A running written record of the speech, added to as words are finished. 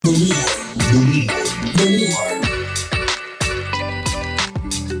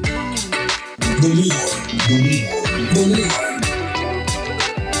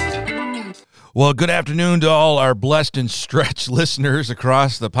Well, good afternoon to all our blessed and stretched listeners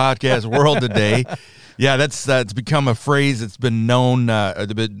across the podcast world today. Yeah, that's become a phrase that's been known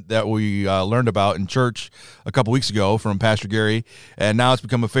that we learned about in church a couple weeks ago from Pastor Gary, and now it's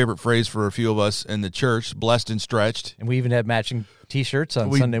become a favorite phrase for a few of us in the church, blessed and stretched. And we even had matching T-shirts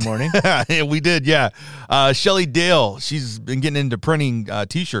on Sunday morning. Yeah, we did, yeah. Shelly Dale, she's been getting into printing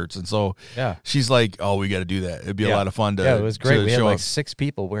T-shirts, and so she's like, oh, we got to do that. It'd be a lot of fun to it was great. We had like up. 6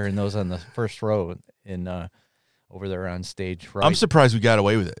 people wearing those on the first row in over there on stage. Right? I'm surprised we got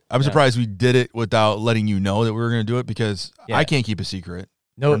away with it. I'm surprised we did it without letting you know that we were going to do it because I can't keep a secret.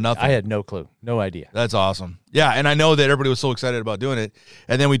 No, nothing. I had no clue, no idea. That's awesome. Yeah, and I know that everybody was so excited about doing it,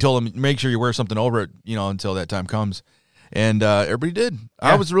 and then we told them make sure you wear something over it, until that time comes, and everybody did.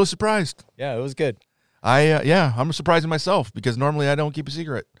 I was really surprised. Yeah, it was good. I'm surprising myself because normally I don't keep a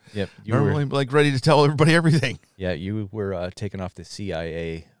secret. Yep, you normally were ready to tell everybody everything. Yeah, you were taken off the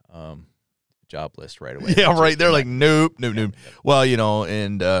CIA job list right away. Yeah, right. They're like, nope. Well,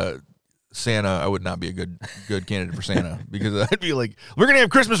 and Santa, I would not be a good candidate for Santa because I'd be like, we're gonna have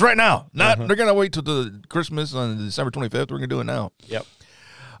Christmas right now. They're gonna wait till the Christmas on December 25th. We're gonna do it now. Yep.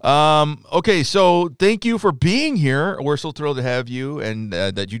 Okay, so thank you for being here. We're so thrilled to have you and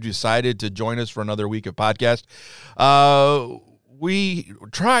that you decided to join us for another week of podcast. We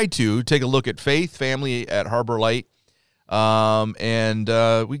try to take a look at faith, family at Harbor Light. And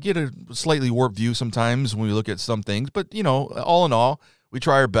we get a slightly warped view sometimes when we look at some things, but all in all, we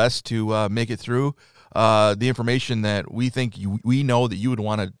try our best to make it through the information that we think we know that you would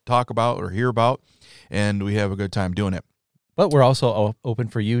want to talk about or hear about, and we have a good time doing it. But we're also open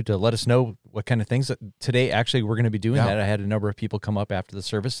for you to let us know what kind of things today. Actually, we're going to be doing that. I had a number of people come up after the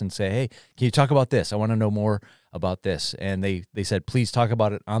service and say, "Hey, can you talk about this? I want to know more about this." And they said, "Please talk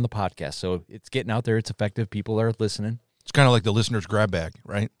about it on the podcast." So it's getting out there. It's effective. People are listening. It's kind of like the listener's grab bag,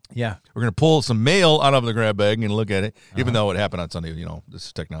 right? Yeah. We're going to pull some mail out of the grab bag and look at it, even though it happened on Sunday. This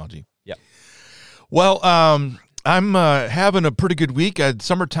is technology. Yeah. Well, I'm having a pretty good week.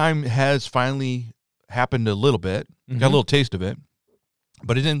 Summertime has finally happened a little bit. Got a little taste of it,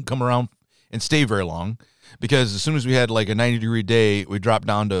 but it didn't come around and stay very long because as soon as we had like a 90-degree day, we dropped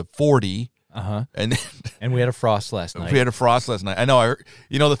down to 40. And we had a frost last night. We had a frost last night. I know.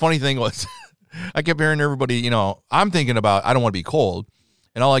 The funny thing was I kept hearing everybody, I'm thinking about I don't want to be cold.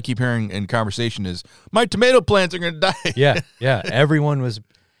 And all I keep hearing in conversation is my tomato plants are going to die. Yeah.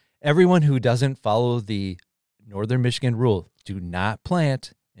 Everyone who doesn't follow the Northern Michigan rule, do not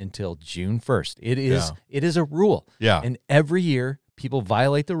plant until June 1st. It is a rule. Yeah. And every year people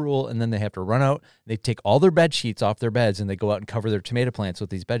violate the rule and then they have to run out. They take all their bed sheets off their beds and they go out and cover their tomato plants with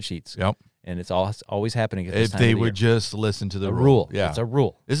these bed sheets. Yep. And it's always happening at this if time they of the would year. just listen to the rule. Yeah. It's a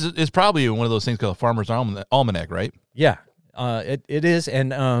rule. It's probably one of those things called a Farmer's Almanac, right? Yeah. It is.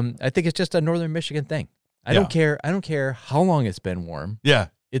 And I think it's just a Northern Michigan thing. I don't care how long it's been warm. Yeah.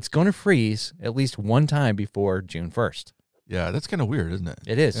 It's going to freeze at least one time before June 1st. Yeah, that's kind of weird, isn't it?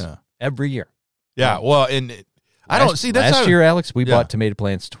 It is. Yeah. Every year. Yeah, well, and I don't see that's last year, Alex, we bought tomato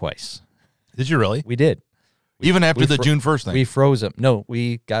plants twice. Did you really? We did. Even after the June 1st thing? We froze them. No,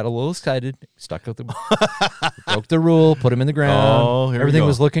 we got a little excited, stuck with them, broke the rule, put them in the ground. Oh, everything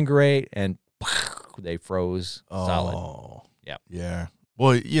was looking great, and they froze solid. Yeah. Yeah.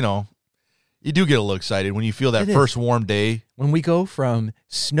 Well, you do get a little excited when you feel that first warm day. When we go from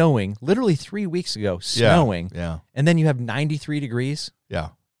snowing, literally 3 weeks ago, snowing, and then you have 93 degrees. Yeah.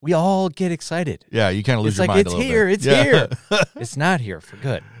 We all get excited. Yeah, you kind of lose your mind a little bit. It's here. It's not here for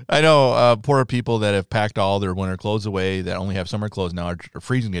good. I know poor people that have packed all their winter clothes away that only have summer clothes now are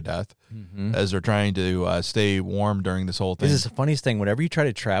freezing to death as they're trying to stay warm during this whole thing. This is the funniest thing. Whenever you try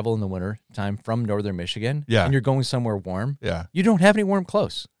to travel in the winter time from Northern Michigan and you're going somewhere warm, you don't have any warm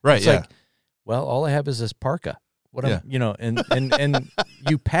clothes. Right, it's like, well, all I have is this parka. And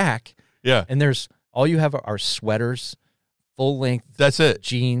you pack. Yeah. And there's all you have are sweaters, full length. That's it.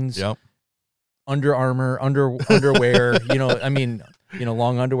 Jeans. Yep. Under Armour, underwear,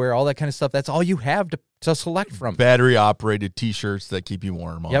 long underwear, all that kind of stuff. That's all you have to select from. Battery operated T-shirts that keep you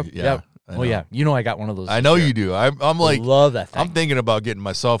warm. Yep. Oh yeah. I got one of those. I know you do. I'm like, love that thing. I'm thinking about getting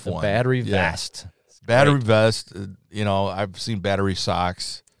myself one. Battery vest. Battery vest. I've seen battery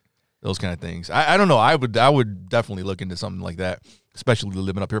socks, those kind of things. I don't know. I would definitely look into something like that, especially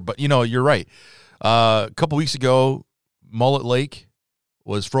living up here. But you're right. A couple weeks ago, Mullet Lake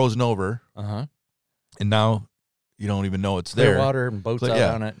was frozen over. And now you don't even know it's there. Water and boats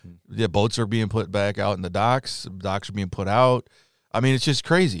out on it. Yeah, boats are being put back out in the docks. Docks are being put out. I mean, it's just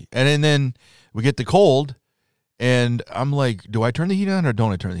crazy. And then we get the cold, and I'm like, do I turn the heat on or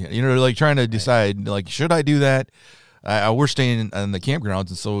don't I turn the heat on? Like trying to decide, like, should I do that? We're staying in the campgrounds,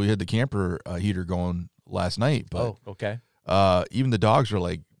 and so we had the camper heater going last night. But okay. Even the dogs are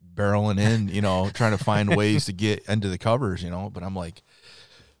like barreling in, trying to find ways to get into the covers, But I'm like,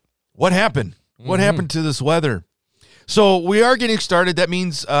 what happened? What happened to this weather? So we are getting started. That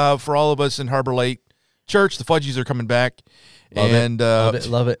means for all of us in Harbor Light Church, the Fudgies are coming back.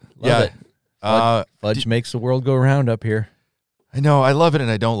 Love it. Fudge makes the world go round up here. I know. I love it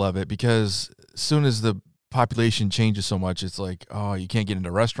and I don't love it because as soon as the population changes so much, it's like, oh, you can't get into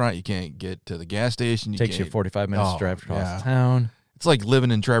a restaurant. You can't get to the gas station. Takes you 45 minutes to drive across town. It's like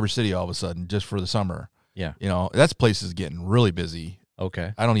living in Traverse City all of a sudden just for the summer. Yeah. That place is getting really busy.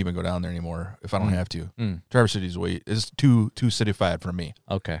 Okay. I don't even go down there anymore if I don't have to. Traverse City's it's too cityfied for me.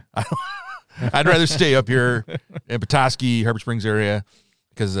 Okay. I'd rather stay up here in Petoskey, Harbor Springs area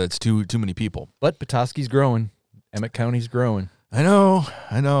because it's too many people. But Petoskey's growing. Emmett County's growing. I know.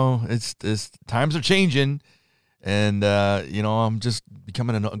 It's times are changing, and I'm just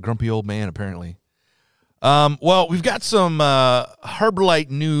becoming a grumpy old man apparently. Well, we've got some Harbor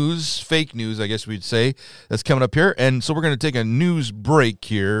Light news, fake news, I guess we'd say, that's coming up here, and so we're going to take a news break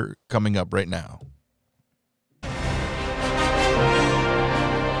here coming up right now.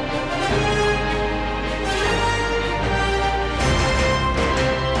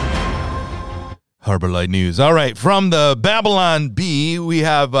 Harbor Light News. All right, from the Babylon Bee, we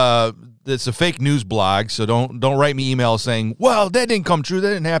have it's a fake news blog, so don't write me emails saying, "Well, that didn't come true, that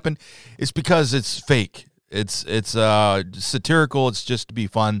didn't happen." It's because it's fake. It's satirical. It's just to be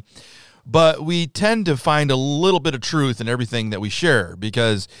fun. But we tend to find a little bit of truth in everything that we share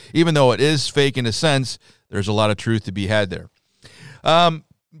because even though it is fake in a sense, there's a lot of truth to be had there.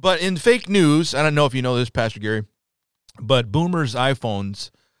 But in fake news, I don't know if you know this, Pastor Gary, but Boomers'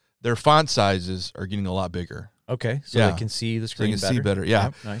 iPhones, their font sizes are getting a lot bigger. Okay, so they can see the screen better. They can see better, yeah.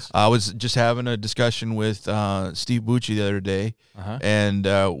 Yep, nice. I was just having a discussion with Steve Bucci the other day, and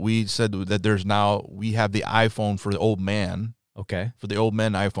we said that we have the iPhone for the old man. Okay. For the old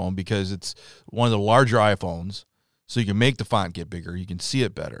men iPhone because it's one of the larger iPhones, so you can make the font get bigger. You can see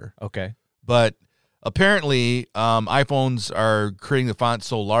it better. Okay. But apparently, iPhones are creating the font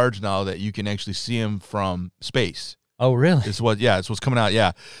so large now that you can actually see them from space. Oh, really? It's what's coming out.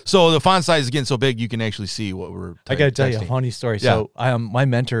 Yeah. So the font size is getting so big, you can actually see what we're. I got to tell you a funny story. Yeah. So, my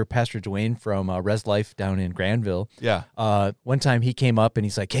mentor, Pastor Dwayne from Res Life down in Granville. Yeah. One time he came up and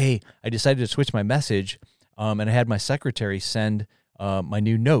he's like, "Hey, I decided to switch my message, and I had my secretary send my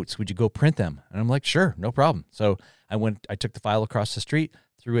new notes. Would you go print them?" And I'm like, "Sure, no problem." So I took the file across the street,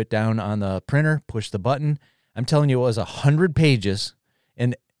 threw it down on the printer, pushed the button. I'm telling you, it was 100 pages,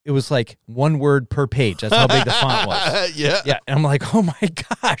 and it was like one word per page. That's how big the font was. Yeah. Yeah. And I'm like, oh my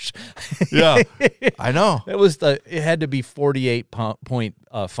gosh. Yeah. I know. It had to be 48 point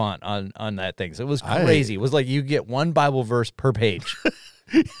font on that thing. So it was crazy. It was like you get one Bible verse per page.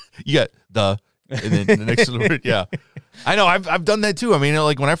 You got and then the next word. Yeah. I know. I've done that too. I mean,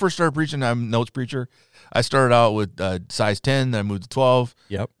 like when I first started preaching, I'm a notes preacher. I started out with size 10, then I moved to 12.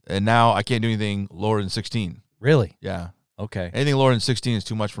 Yep. And now I can't do anything lower than 16. Really? Yeah. Okay. Anything lower than 16 is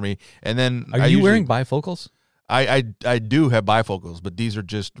too much for me. And then are you wearing bifocals? I do have bifocals, but these are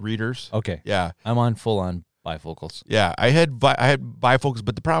just readers. Okay. Yeah. I'm on full on bifocals. Yeah, I had bifocals,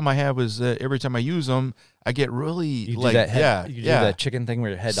 but the problem I have is every time I use them, I get really you do that chicken thing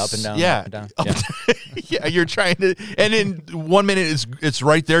where your head up and down. Yeah. Up and down. Yeah. Yeah, you're trying to, and in 1 minute it's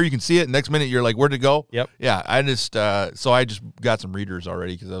right there, you can see it. Next minute you're like, where'd it go? Yep. Yeah, I just I just got some readers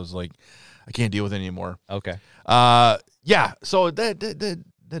already because I was like, I can't deal with it anymore. Okay. Yeah, so that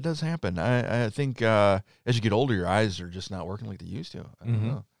does happen. I think as you get older, your eyes are just not working like they used to. I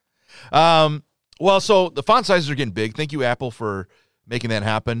don't know. Well, so the font sizes are getting big. Thank you, Apple, for making that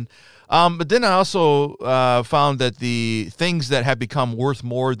happen. But then I also found that the things that have become worth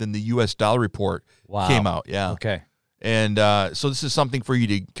more than the U.S. dollar report came out. Yeah. Okay. And so this is something for you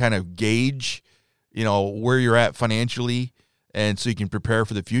to kind of gauge, where you're at financially, and so you can prepare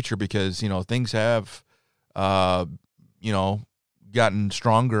for the future because, things have, gotten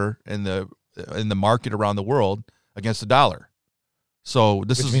stronger in the market around the world against the dollar. So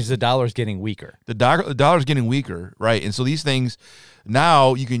which means the dollar's getting weaker. The dollar's getting weaker, right? And so these things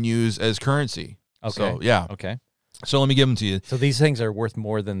now you can use as currency. Okay. So, yeah. Okay. So let me give them to you. So these things are worth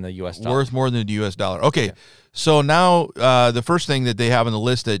more than the U.S. dollar. Worth more than the U.S. dollar. Okay. So now the first thing that they have on the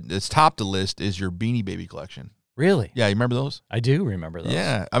list that's topped the list is your Beanie Baby collection. Really? Yeah, you remember those? I do remember those.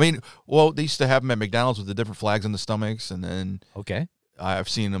 Yeah. I mean, well, they used to have them at McDonald's with the different flags on the stomachs, and then I've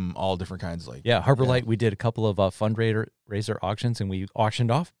seen them all different kinds. Harbor Light, we did a couple of fundraiser auctions, and we auctioned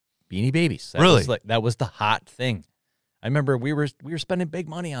off Beanie Babies. That that was the hot thing. I remember we were spending big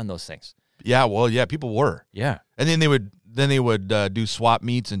money on those things. Yeah, well, yeah, people were. Yeah. And then they would do swap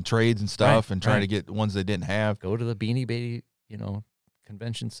meets and trades and stuff and try right. to get ones they didn't have. Go to the Beanie Baby,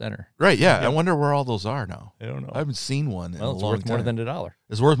 convention center. Right, yeah. I wonder where all those are now. I don't know. I haven't seen one in a long it's worth time. more than $1.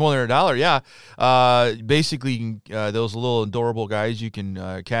 It's worth more than $1, yeah. Basically, those little adorable guys, you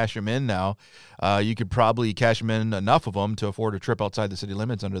can cash them in now. You could probably cash them in enough of them to afford a trip outside the city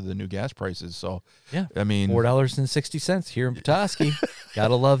limits under the new gas prices. So, yeah, I mean, $4.60 here in Petoskey.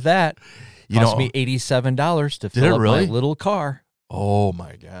 Gotta love that. Cost me $87 to fill up my little car. Oh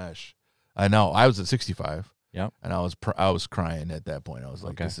my gosh, I know. I was at 65. Yeah, and I was crying at that point. I was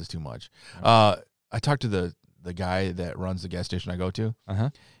like, this is too much. Okay. I talked to the guy that runs the gas station I go to.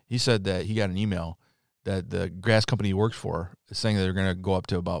 He said that he got an email that the gas company he works for is saying that they're going to go up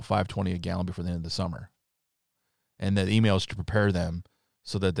to about $5.20 a gallon before the end of the summer, and that email is to prepare them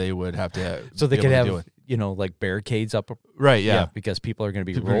so that they would have to so they could have like barricades up. Right. Yeah. Because people are going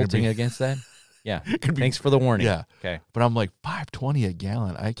to be revolting against that. Yeah. Thanks for the warning. Yeah. Okay. But I'm like, $5.20 a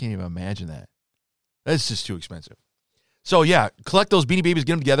gallon. I can't even imagine that. That's just too expensive. So, yeah, collect those Beanie Babies,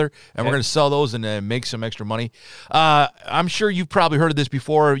 get them together, and we're going to sell those and make some extra money. I'm sure you've probably heard of this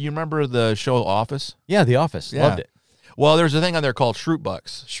before. You remember the show Office? Yeah, The Office. Yeah. Loved it. Well, there's a thing on there called Shroot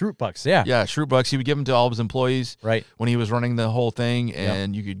Bucks. Shroot Bucks, yeah. Yeah, Shroot Bucks. He would give them to all of his employees when he was running the whole thing,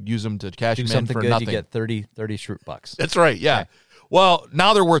 and you could use them to cash them in for good, nothing. You get 30 Shroot Bucks. That's right, yeah. Okay. Well,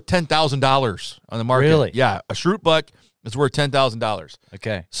 now they're worth $10,000 on the market. Really? Yeah, a Shroot Buck is worth $10,000.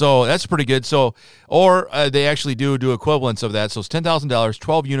 Okay. So that's pretty good. So, or they actually do equivalents of that. So it's $10,000,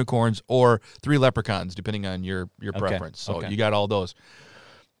 12 unicorns, or 3 leprechauns, depending on your preference. So you got all those.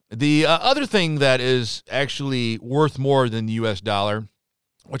 The other thing that is actually worth more than the U.S. dollar,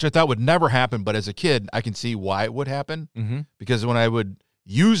 which I thought would never happen, but as a kid, I can see why it would happen. Mm-hmm. Because when I would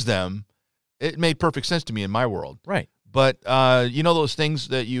use them, it made perfect sense to me in my world. Right. But you know those things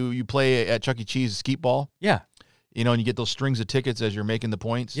that you play at Chuck E. Cheese, skeet ball? Yeah. And you get those strings of tickets as you're making the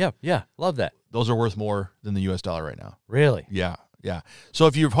points? Yeah. Love that. Those are worth more than the U.S. dollar right now. Really? Yeah. So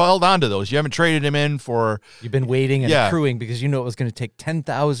if you've held on to those, you haven't traded them in for... You've been waiting and accruing because you know it was going to take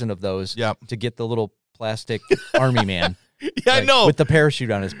 10,000 of those to get the little plastic army man. Yeah, I know. With the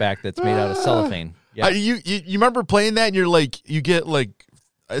parachute on his back that's made out of cellophane. Yeah. You remember playing that and you're like, you get like...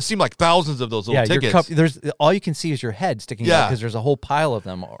 It seemed like thousands of those little tickets. There's all you can see is your head sticking out because there's a whole pile of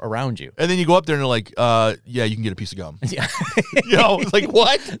them around you. And then you go up there and they're like, you can get a piece of gum. Yeah. It's like,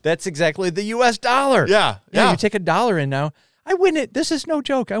 what? That's exactly the U.S. dollar. Yeah. You take $1 in now. I went in. This is no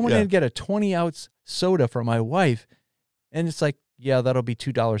joke. I went in and get a 20-ounce soda for my wife, and it's like, that'll be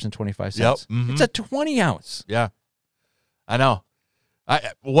 $2.25. Yep. Mm-hmm. It's a 20-ounce. Yeah. I know.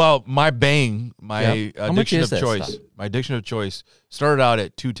 My Bang, my addiction of choice. My addiction of choice started out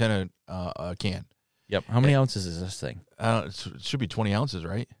at $2.10 a can. Yep. How many ounces is this thing? It should be 20 ounces,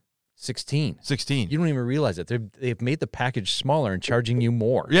 right? 16. You don't even realize it. They've made the package smaller and charging you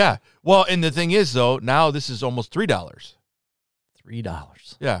more. Yeah. Well, and the thing is, though, now this is almost $3.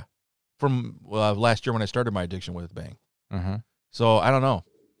 $3. Yeah. From last year when I started my addiction with Bang. Uh-huh. So I don't know.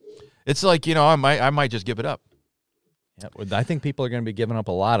 It's like, I might just give it up. Yeah, I think people are going to be giving up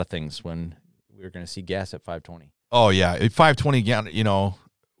a lot of things when we're going to see gas at $5.20. Oh yeah, at $5.20 gallon.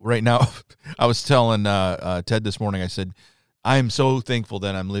 Right now, I was telling Ted this morning. I said, I am so thankful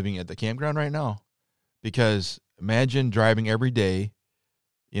that I'm living at the campground right now, because imagine driving every day.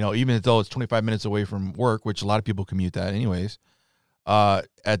 Even though it's 25 minutes away from work, which a lot of people commute that anyways. At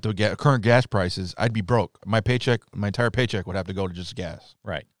the current gas prices, I'd be broke. My entire paycheck would have to go to just gas.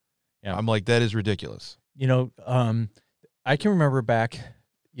 Right. Yeah. I'm like, that is ridiculous. I can remember back,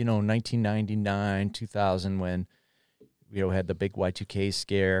 1999, 2000, when had the big Y2K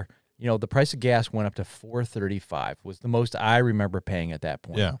scare. The price of gas went up to $4.35 was the most I remember paying at that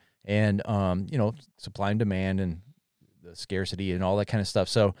point. Yeah. And supply and demand and the scarcity and all that kind of stuff.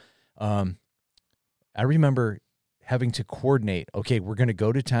 So I remember having to coordinate, okay, we're going to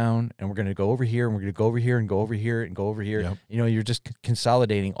go to town and we're going to go over here and we're going to go over here and go over here and go over here. Yep. You're just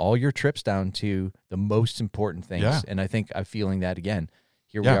consolidating all your trips down to the most important things. Yeah. And I think I'm feeling that again.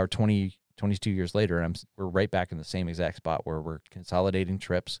 Here we are 22 years later, and we're right back in the same exact spot where we're consolidating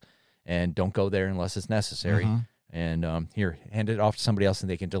trips and don't go there unless it's necessary. Mm-hmm. And here, hand it off to somebody else and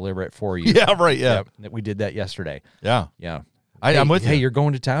they can deliver it for you. Yeah, right, yeah. We did that yesterday. Yeah. Yeah. I'm with you. Hey, you're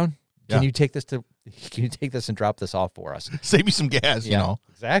going to town? Yeah. Can you take this and drop this off for us? Save me some gas,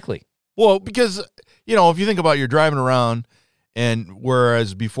 Exactly. Well, because, if you think about it, you're driving around, and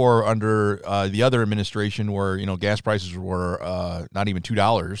whereas before under the other administration where, gas prices were not even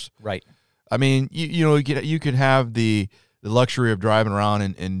 $2. Right. I mean, you could have the luxury of driving around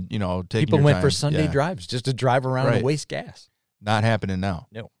and taking people your went time. for Sunday drives just to drive around and waste gas. Not happening now.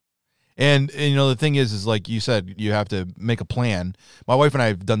 No. And the thing is like you said, you have to make a plan. My wife and I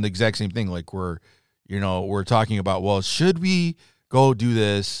have done the exact same thing. Like we're talking about, well, should we go do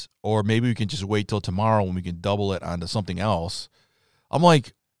this, or maybe we can just wait till tomorrow when we can double it onto something else. I'm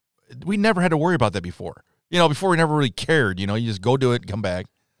like, we never had to worry about that before. Before we never really cared. You just go do it, come back.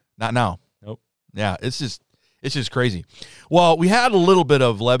 Not now. Nope. Yeah, it's just crazy. Well, we had a little bit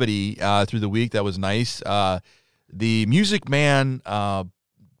of levity through the week. That was nice. The Music Man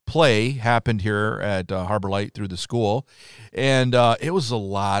play happened here at Harbor Light through the school, and it was a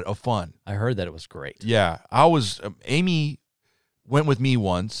lot of fun. I heard that it was great. Yeah, Amy went with me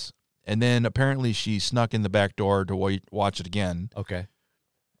once, and then apparently she snuck in the back door to watch it again. Okay.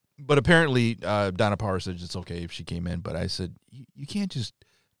 But apparently Donna Power said it's okay if she came in, but I said, you can't just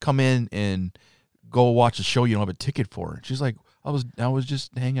come in and go watch a show you don't have a ticket for. She's like, I was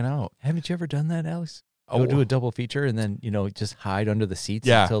just hanging out. Haven't you ever done that, Alex? Go do a double feature and then, just hide under the seats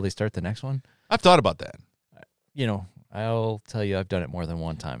until they start the next one? I've thought about that. I'll tell you, I've done it more than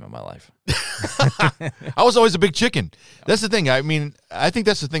one time in my life. I was always a big chicken. That's the thing. I mean, I think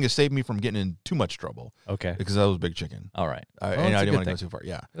that's the thing that saved me from getting in too much trouble. Okay. Because I was a big chicken. All right. And I didn't want to go too far.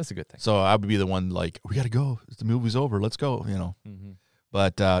 Yeah. That's a good thing. So I would be the one like, we got to go. The movie's over. Let's go, Mm-hmm.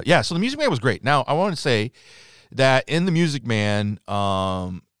 But, so the Music Man was great. Now, I want to say that in the Music Man,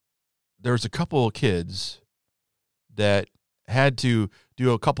 there's a couple of kids that had to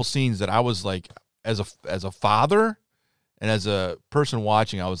do a couple scenes that I was like, as a father and as a person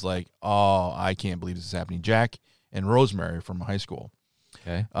watching, I was like, oh, I can't believe this is happening. Jack and Rosemary from high school,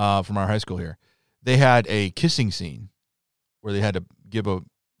 from our high school here, they had a kissing scene where they had to give a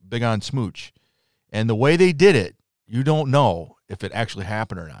big on smooch. And the way they did it, you don't know if it actually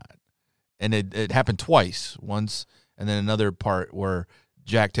happened or not. And it happened twice, once, and then another part where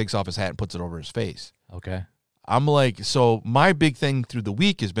Jack takes off his hat and puts it over his face. Okay. I'm like, so my big thing through the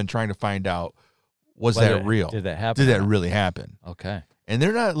week has been trying to find out, was that real? Did that happen? Did that really happen? Okay. And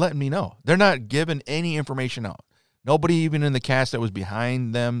they're not letting me know. They're not giving any information out. Nobody even in the cast that was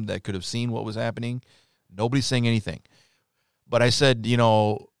behind them that could have seen what was happening. Nobody's saying anything. But I said, the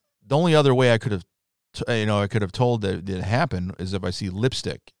only other way I could have told that it happened is if I see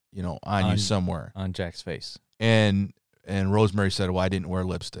lipstick, on you somewhere. On Jack's face. And Rosemary said, well, I didn't wear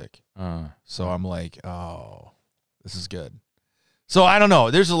lipstick. So I'm like, oh, this is good. So I don't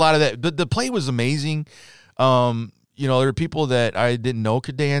know. There's a lot of that. The play was amazing. There are people that I didn't know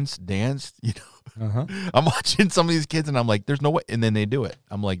could danced. Uh-huh. I'm watching some of these kids and I'm like, there's no way. And then they do it.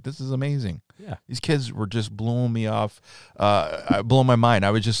 I'm like, this is amazing. Yeah. These kids were just blowing me off, blowing my mind.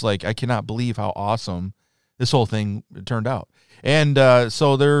 I was just like, I cannot believe how awesome this whole thing turned out. And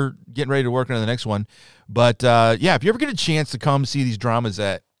so they're getting ready to work on the next one. But if you ever get a chance to come see these dramas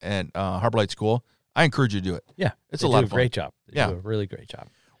at Harbor Light School, I encourage you to do it. Yeah. It's a lot of fun. Great job. They do a really great job.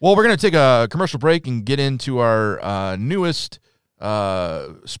 Well, we're going to take a commercial break and get into our newest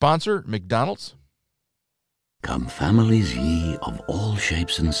sponsor, McDonald's. Come families ye of all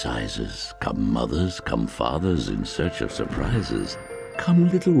shapes and sizes, come mothers, come fathers in search of surprises, come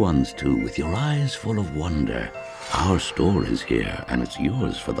little ones too with your eyes full of wonder. Our store is here and it's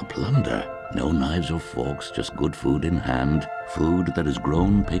yours for the plunder. No knives or forks, just good food in hand, food that is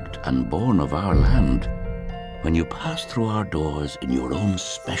grown, picked and born of our land. When you pass through our doors in your own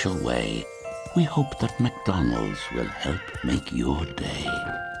special way, we hope that McDonald's will help make your day.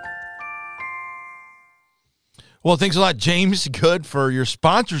 Well, thanks a lot, James Good, for your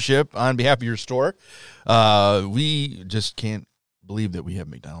sponsorship on behalf of your store. We just can't believe that we have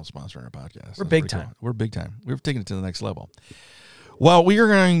McDonald's sponsoring our podcast. We're big time. Cool. We're big time. We've taken it to the next level. Well, we are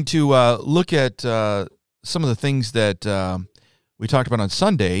going to look at some of the things that we talked about on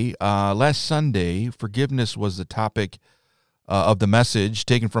Sunday. Last Sunday, forgiveness was the topic of the message,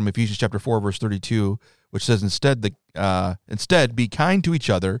 taken from Ephesians chapter 4, verse 32, which says, Instead, be kind to each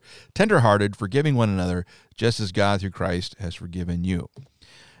other, tenderhearted, forgiving one another, just as God through Christ has forgiven you.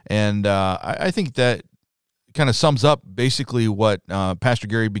 And I think that kind of sums up basically what Pastor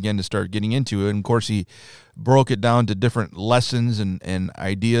Gary began to start getting into. And, of course, he broke it down to different lessons and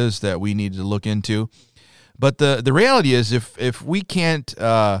ideas that we need to look into. But the reality is, if we can't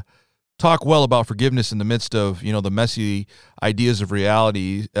talk well about forgiveness in the midst of the messy ideas of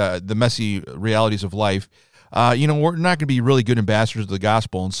reality, the messy realities of life, we're not going to be really good ambassadors of the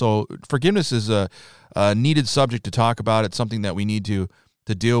gospel. And so forgiveness is a needed subject to talk about. It's something that we need to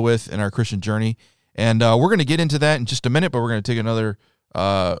deal with in our Christian journey. And we're going to get into that in just a minute, but we're going to take another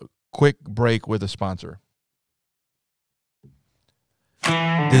quick break with a sponsor.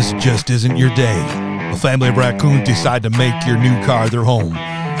 This just isn't your day. A family of raccoons decide to make your new car their home.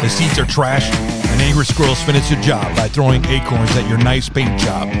 The seats are trashed, and angry squirrels finish the job by throwing acorns at your nice paint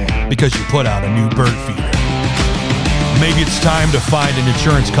job because you put out a new bird feeder. Maybe it's time to find an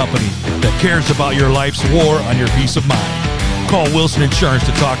insurance company that cares about your life's war on your peace of mind. Call Wilson Insurance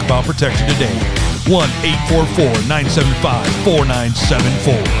to talk about protection today.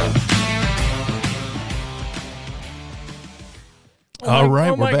 1-844-975-4974. All right,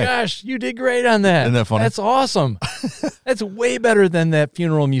 oh my we're back. gosh, you did great on that. Isn't that funny? That's awesome. That's way better than that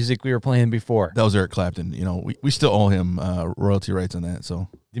funeral music we were playing before. That was Eric Clapton. You know, we still owe him royalty rights on that. So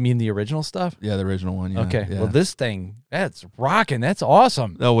You mean the original stuff? yeah, the original one. Yeah, Okay. yeah. Well, this thing, that's rocking. That's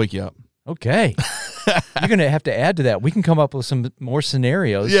awesome. That'll wake you up. Okay. You're going to have to add to that. We can come up with some more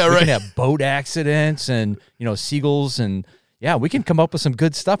scenarios. Yeah, We right. can have boat accidents and, seagulls and, yeah, we can come up with some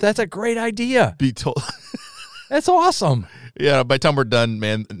good stuff. That's a great idea. Be told. That's awesome. Yeah, by the time we're done,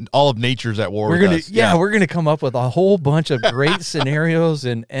 man, all of nature's at war We're with gonna, us. we're gonna come up with a whole bunch of great scenarios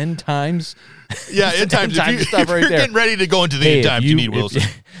and end times. Yeah, end times. End time If, stuff if right you're there. getting ready to go into the end times, you need Wilson.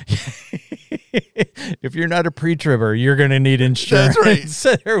 If you're not a pre-tribber, you're gonna need insurance. That's right.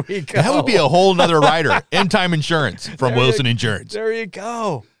 So there we go. That would be a whole nother rider. End time insurance from There you- Wilson Insurance. There you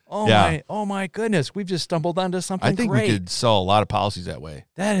go. Yeah. Oh my goodness. We've just stumbled onto something I think great. we could sell a lot of policies that way.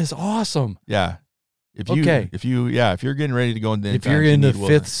 That is awesome. Yeah. If you're getting ready to go into the end If you're times, in you the need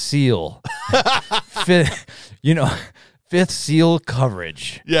fifth seal, fifth seal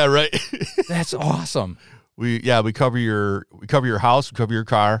coverage. Yeah, right. That's awesome. we cover your house, we cover your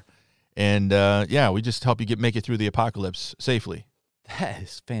car, and we just help you make it through the apocalypse safely. That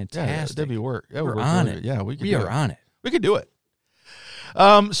is Yeah, fantastic. that'd be work. That would We're work on really it. good. Yeah, we We are on it. We could do it.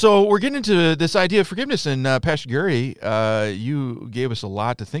 So we're getting into this idea of forgiveness, and Pastor Gary, you gave us a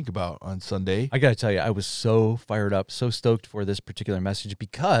lot to think about on Sunday. I got to tell you, I was so fired up, so stoked for this particular message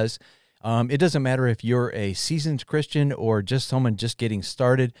because it doesn't matter if you're a seasoned Christian or just someone just getting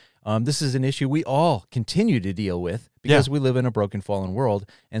started. This is an issue we all continue to deal with because we live in a broken, fallen world.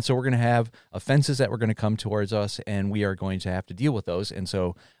 And so we're going to have offenses that we're going to come towards us, and we are going to have to deal with those. And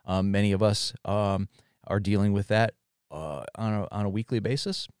so many of us are dealing with that on a weekly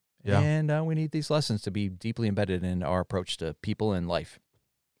basis. Yeah. And we need these lessons to be deeply embedded in our approach to people and life.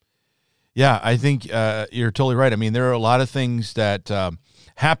 Yeah, I think you're totally right. I mean, there are a lot of things that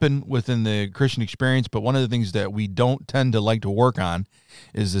happen within the Christian experience, but one of the things that we don't tend to like to work on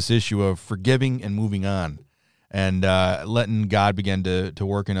is this issue of forgiving and moving on and letting God begin to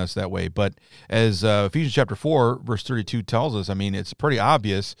work in us that way. But as Ephesians chapter 4, verse 32 tells us, I mean, it's pretty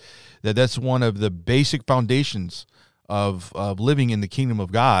obvious that that's one of the basic foundations of living in the kingdom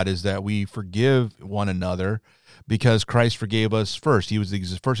of God is that we forgive one another because Christ forgave us first. He was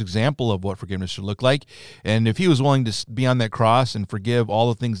the first example of what forgiveness should look like. And if he was willing to be on that cross and forgive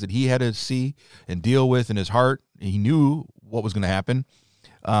all the things that he had to see and deal with in his heart, he knew what was going to happen.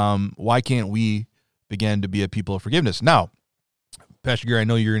 Why can't we begin to be a people of forgiveness? Now, Pastor Gary, I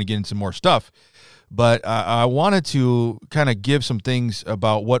know you're going to get into some more stuff, but I wanted to kind of give some things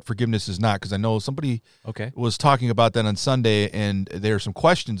about what forgiveness is not, because I know somebody was talking about that on Sunday, and there are some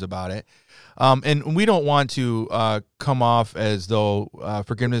questions about it. And we don't want to come off as though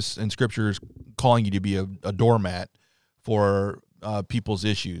forgiveness in Scripture is calling you to be a doormat for people's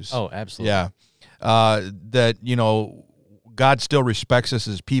issues. Oh, absolutely. Yeah. That, God still respects us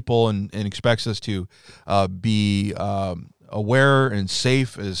as people and expects us to be aware and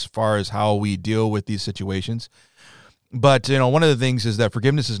safe as far as how we deal with these situations. But, one of the things is that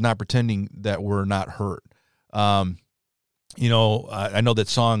forgiveness is not pretending that we're not hurt. I know that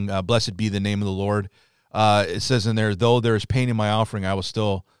song, Blessed Be the Name of the Lord. It says in there, though there is pain in my offering, I will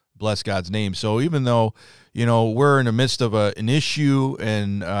still bless God's name. So even though, we're in the midst of an issue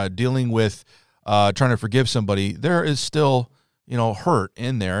and dealing with trying to forgive somebody, there is still, hurt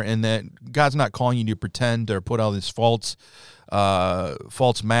in there, and that God's not calling you to pretend or put all this false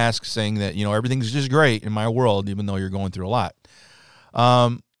mask saying that, everything's just great in my world, even though you're going through a lot.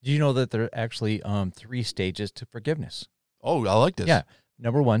 Do you know that there are actually 3 stages to forgiveness? Oh, I like this. Yeah.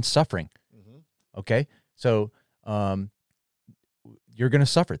 Number 1, suffering. Mm-hmm. Okay. So you're going to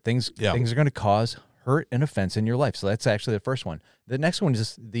suffer. Things are going to cause hurt and offense in your life. So that's actually the first one. The next one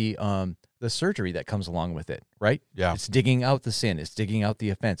is the surgery that comes along with it, right? Yeah. It's digging out the sin. It's digging out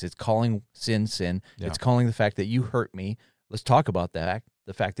the offense. It's calling sin. Yeah. It's calling the fact that you hurt me. Let's talk about that,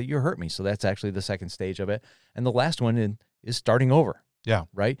 the fact that you hurt me. So that's actually the second stage of it. And the last one is starting over. Yeah.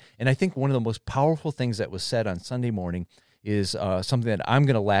 Right? And I think one of the most powerful things that was said on Sunday morning is something that I'm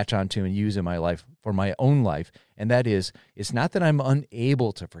going to latch onto and use in my life for my own life. And that is, it's not that I'm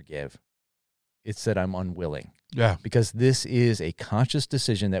unable to forgive. It's that I'm unwilling. Yeah. Because this is a conscious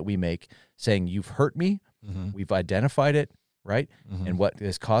decision that we make saying, you've hurt me. Mm-hmm. We've identified it. right? And what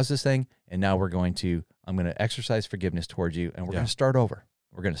has caused this thing, and now I'm going to exercise forgiveness towards you, and we're going to start over.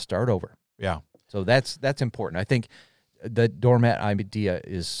 We're going to start over. Yeah. So that's important. I think the doormat idea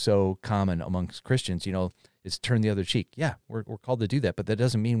is so common amongst Christians, it's turn the other cheek. Yeah, we're called to do that, but that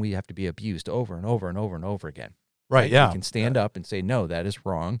doesn't mean we have to be abused over and over and over and over again. Right, yeah. We can stand up and say, no, that is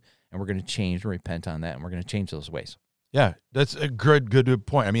wrong, and we're going to change and repent on that, and we're going to change those ways. Yeah, that's a good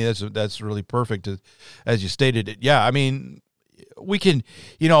point. I mean, that's really perfect, as you stated it. Yeah, I mean, we can,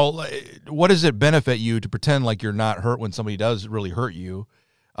 what does it benefit you to pretend like you're not hurt when somebody does really hurt you?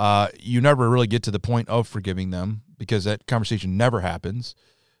 You never really get to the point of forgiving them because that conversation never happens,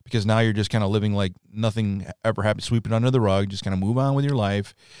 because now you're just kind of living like nothing ever happened, sweeping under the rug, just kind of move on with your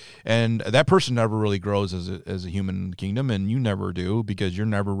life. And that person never really grows as a human in the kingdom, and you never do because you're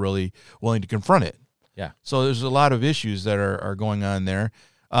never really willing to confront it. Yeah. So there's a lot of issues that are going on there.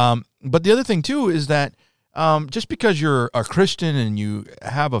 But the other thing, too, is that just because you're a Christian and you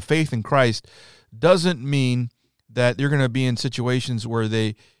have a faith in Christ doesn't mean that you're going to be in situations where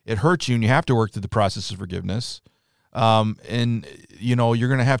it hurts you and you have to work through the process of forgiveness. And, you're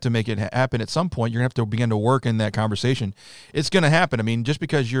going to have to make it happen at some point. You're going to have to begin to work in that conversation. It's going to happen. I mean, just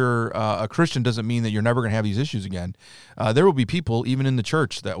because you're a Christian doesn't mean that you're never going to have these issues again. There will be people, even in the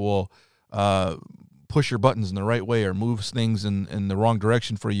church, that will push your buttons in the right way or moves things in the wrong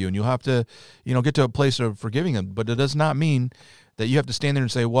direction for you. And you'll have to, get to a place of forgiving them. But it does not mean that you have to stand there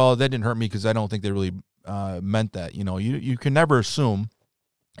and say, well, that didn't hurt me because I don't think they really meant that. You can never assume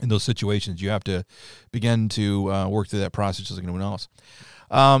in those situations. You have to begin to work through that process just like anyone else.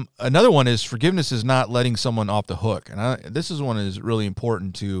 Another one is forgiveness is not letting someone off the hook. And this is one that is really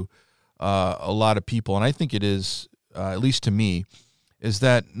important to a lot of people. And I think it is, at least to me, is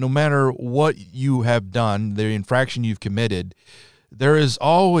that no matter what you have done, the infraction you've committed, there's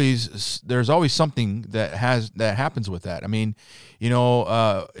always something that happens with that. I mean,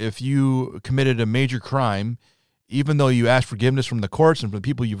 if you committed a major crime, even though you ask forgiveness from the courts and from the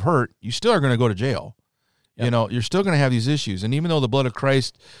people you've hurt, you still are going to go to jail. Yep. You're still going to have these issues. And even though the blood of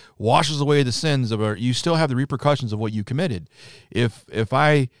Christ washes away the sins you still have the repercussions of what you committed. If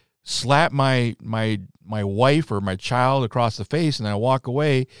I slap my wife or my child across the face and I walk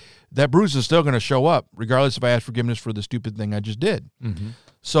away, that bruise is still going to show up, regardless if I ask forgiveness for the stupid thing I just did. Mm-hmm.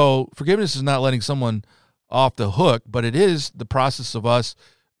 So forgiveness is not letting someone off the hook, but it is the process of us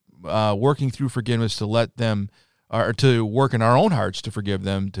working through forgiveness to let them, or to work in our own hearts to forgive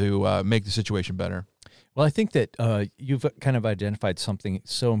them, to make the situation better. Well, I think that you've kind of identified something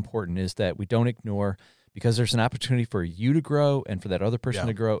so important, is that we don't ignore, because there's an opportunity for you to grow and for that other person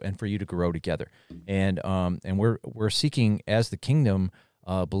to grow and for you to grow together. And we're seeking, as the kingdom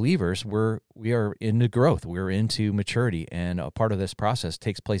believers, we are into growth. We're into maturity. And a part of this process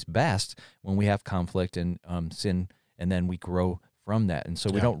takes place best when we have conflict and sin, and then we grow from that. And so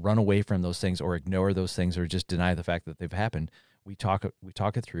we don't run away from those things or ignore those things or just deny the fact that they've happened. We talk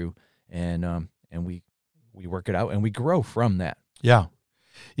it through, and we work it out, and we grow from that. Yeah.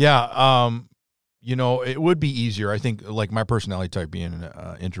 It would be easier, I think, like my personality type being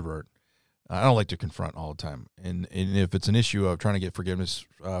an introvert. I don't like to confront all the time. And if it's an issue of trying to get forgiveness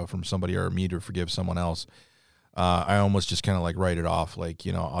from somebody or me to forgive someone else, I almost just kind of like write it off, like,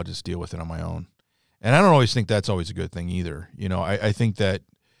 I'll just deal with it on my own. And I don't always think that's always a good thing either. I think that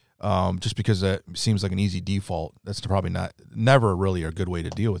just because that seems like an easy default, that's probably never really a good way to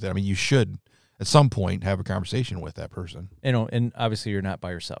deal with it. I mean, you should at some point have a conversation with that person. And obviously you're not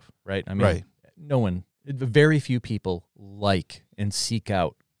by yourself, right? I mean, no one, very few people like and seek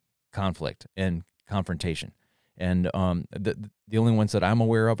out conflict and confrontation. And the only ones that I'm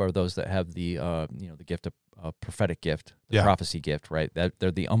aware of are those that have the the gift of prophetic gift, the prophecy gift, right? That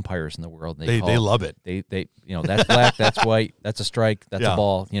they're the umpires in the world. They love it. They that's black, that's white, that's a strike, that's a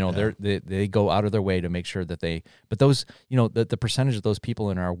ball. They go out of their way to make sure that but those, the percentage of those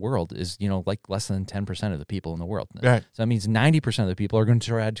people in our world is, like less than 10% of the people in the world. Right. So that means 90% of the people are going to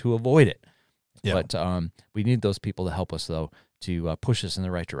try to avoid it. Yeah. But we need those people to help us, though, to push us in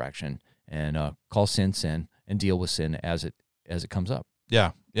the right direction and call sin and deal with sin as it comes up.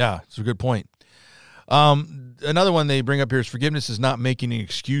 Yeah, it's a good point. Another one they bring up here is forgiveness is not making an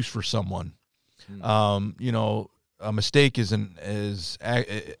excuse for someone. A mistake is an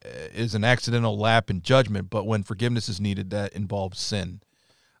accidental lapse in judgment, but when forgiveness is needed, that involves sin.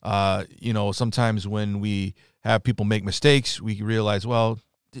 Sometimes when we have people make mistakes, we realize, well,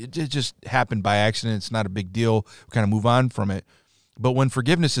 it just happened by accident. It's not a big deal. We kind of move on from it. But when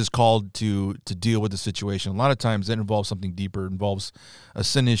forgiveness is called to deal with the situation, a lot of times that involves something deeper. It involves a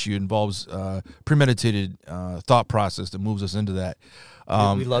sin issue. It involves premeditated thought process that moves us into that.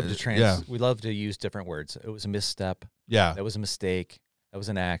 We love to we love to use different words. It was a misstep. Yeah. That was a mistake. That was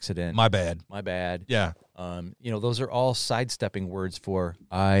an accident. My bad. Yeah. Those are all sidestepping words for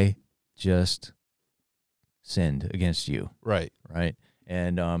I just sinned against you. Right. Right.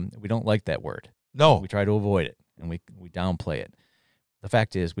 And we don't like that word. No. We try to avoid it, and we downplay it. The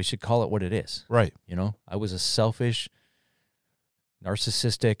fact is, we should call it what it is. Right. I was a selfish,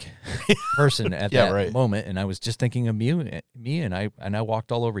 narcissistic person at that moment, and I was just thinking of me, and I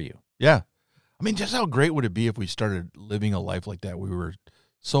walked all over you. Yeah. I mean, just how great would it be if we started living a life like that? We were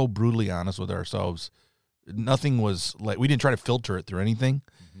so brutally honest with ourselves. Nothing was like, we didn't try to filter it through anything.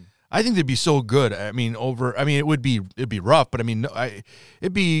 Mm-hmm. I think that'd be so good. I mean, it'd be rough, but I mean,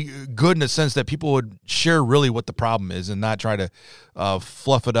 it'd be good in the sense that people would share really what the problem is and not try to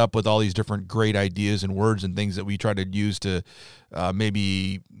fluff it up with all these different great ideas and words and things that we try to use to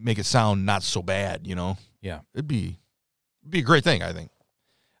maybe make it sound not so bad, Yeah. It'd be a great thing, I think.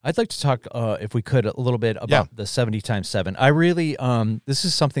 I'd like to talk, if we could, a little bit about the 70 times 7. I really, this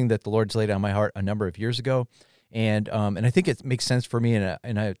is something that the Lord's laid on my heart a number of years ago. And I think it makes sense for me,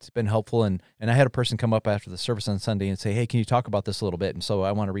 and it's been helpful. And I had a person come up after the service on Sunday and say, hey, can you talk about this a little bit? And so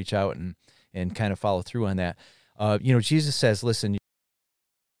I want to reach out and kind of follow through on that. Jesus says, listen,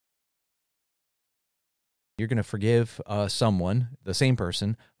 you're going to forgive someone, the same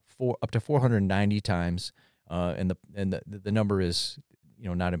person, for up to 490 times, and the number is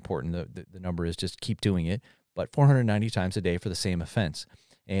not important. The number is just keep doing it, but 490 times a day for the same offense.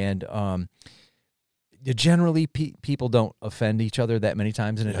 And generally, people don't offend each other that many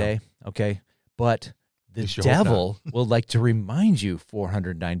times in a day, okay? But the devil will like to remind you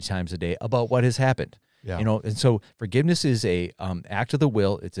 490 times a day about what has happened. Yeah. And so forgiveness is a act of the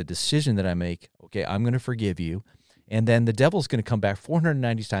will. It's a decision that I make. Okay, I'm going to forgive you. And then the devil's going to come back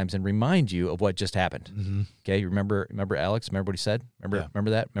 490 times and remind you of what just happened. Mm-hmm. Okay, you remember Alex? Remember what he said? Remember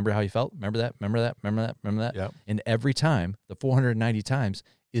that? Remember how you felt? Remember that? Yep. And every time, the 490 times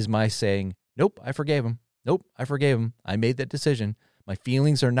is my saying, nope, I forgave him. Nope, I forgave him. I made that decision. My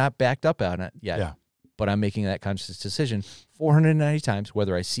feelings are not backed up on it yet, but I'm making that conscious decision 490 times,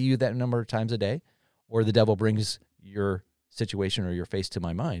 whether I see you that number of times a day or the devil brings your situation or your face to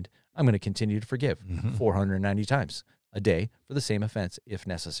my mind. I'm going to continue to forgive 490 times a day for the same offense if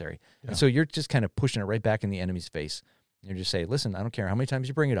necessary. Yeah. And so you're just kind of pushing it right back in the enemy's face. You're just saying, listen, I don't care how many times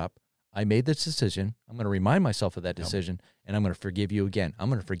you bring it up. I made this decision. I'm going to remind myself of that decision, and I'm going to forgive you again. I'm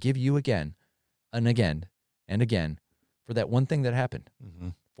going to forgive you again and again and again for that one thing that happened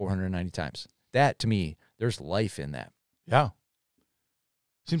 490 times. That, to me, there's life in that. Yeah.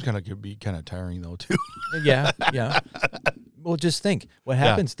 Seems kind of could be kind of tiring, though, too. Yeah. Well, just think what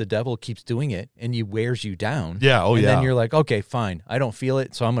happens. The devil keeps doing it, and he wears you down. Yeah. Oh, and then you're like, okay, fine. I don't feel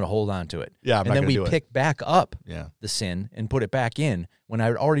it, so I'm going to hold on to it. Yeah. And then we pick back up the sin and put it back in when I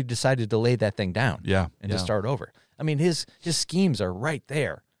had already decided to lay that thing down. Yeah. And to start over. I mean, his schemes are right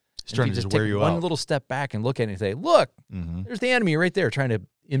there. He's trying to just wear you out. One little step back and look at it and say, look, there's the enemy right there trying to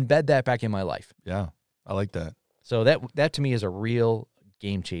embed that back in my life. Yeah. I like that. So that to me is a real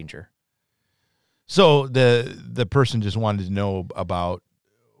game changer. So the person just wanted to know about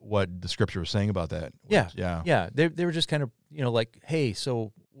what the scripture was saying about that. Yeah. They were just kind of, like, hey,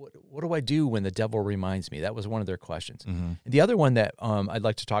 so what do I do when the devil reminds me? That was one of their questions. Mm-hmm. And the other one that I'd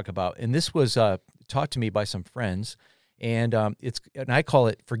like to talk about, and this was taught to me by some friends, and I call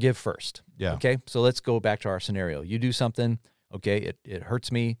it forgive first. Yeah. Okay. So let's go back to our scenario. You do something. Okay. It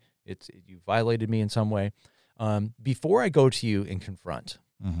hurts me. You violated me in some way. Before I go to you and confront,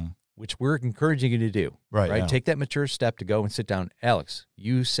 which we're encouraging you to do, right? Yeah. Take that mature step to go and sit down. Alex,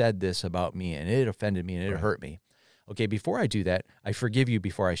 you said this about me, and it offended me, and it hurt me. Okay, before I do that, I forgive you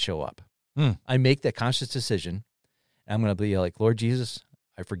before I show up. I make that conscious decision. I'm going to be like, Lord Jesus,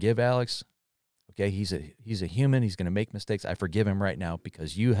 I forgive Alex. Okay, he's a human. He's going to make mistakes. I forgive him right now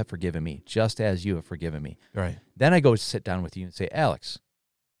because you have forgiven me, just as you have forgiven me. Right. Then I go sit down with you and say, Alex,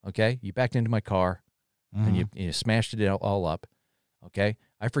 okay, you backed into my car, and you smashed it all up. Okay,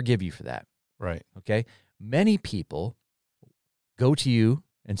 I forgive you for that. Right. Okay. Many people go to you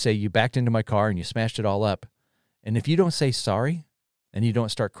and say, you backed into my car and you smashed it all up. And if you don't say sorry and you don't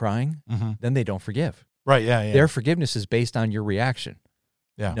start crying, then they don't forgive. Right. Yeah. Their forgiveness is based on your reaction.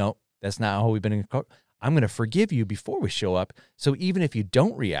 Yeah. No, that's not how we've been in car. I'm going to forgive you before we show up. So even if you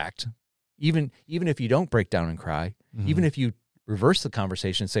don't react, even if you don't break down and cry, even if you reverse the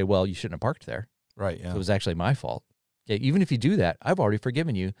conversation and say, well, you shouldn't have parked there. Right. Yeah. So it was actually my fault. Okay, even if you do that, I've already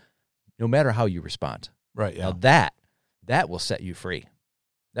forgiven you, no matter how you respond. Right. Yeah. Now that will set you free.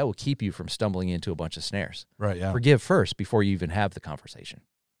 That will keep you from stumbling into a bunch of snares. Right, yeah. Forgive first before you even have the conversation.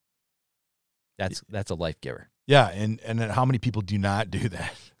 That's a life giver. Yeah, and then how many people do not do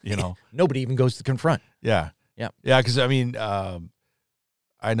that, you know? Nobody even goes to confront. Yeah. Yeah. Yeah, because, I mean,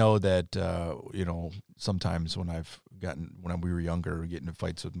 I know that, you know, sometimes when we were younger, getting in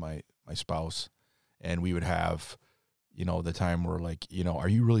fights with my spouse, and we would have, you know, the time where, like, you know, are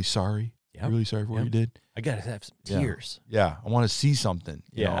you really sorry? Yeah. Really sorry for what you did? I got to have some tears. Yeah. I want to see something.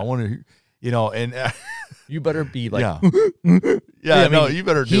 You know, Yeah. I want to, you know, and You better be like, yeah. I no, mean, you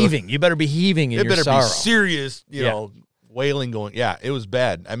better do heaving. You better be heaving in it your better sorrow. be serious, you know, wailing going. Yeah, it was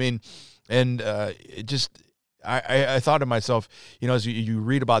bad. I mean, and it just, I thought to myself, you know, as you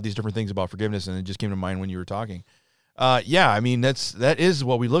read about these different things about forgiveness, and it just came to mind when you were talking. Yeah, I mean, that is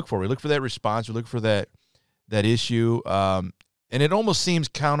what we look for. We look for that response. We look for that issue. And it almost seems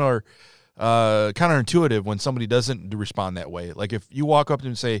counterintuitive when somebody doesn't respond that way. Like if you walk up to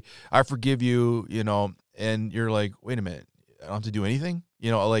them and say, I forgive you, you know, and you're like, wait a minute, I don't have to do anything.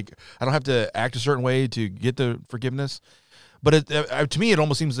 You know, like I don't have to act a certain way to get the forgiveness. But to me, it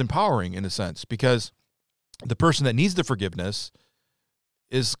almost seems empowering in a sense, because the person that needs the forgiveness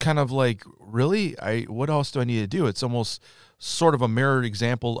is kind of like, really? What else do I need to do? It's almost sort of a mirrored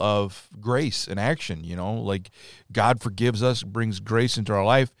example of grace in action, you know, like God forgives us, brings grace into our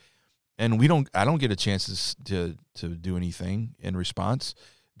life, and I don't get a chance to do anything in response.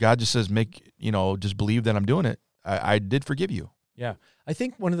 God just says, just believe that I'm doing it. I did forgive you. Yeah. I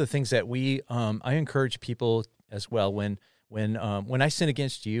think one of the things that I encourage people as well, when I sin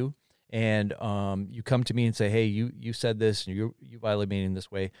against you, and you come to me and say, hey, you said this, and you violated me in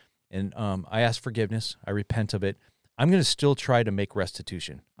this way, and I ask forgiveness, I repent of it, I'm going to still try to make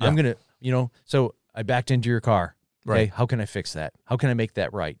restitution. Yeah. I'm going to, so I backed into your car. Okay, right. How can I fix that? How can I make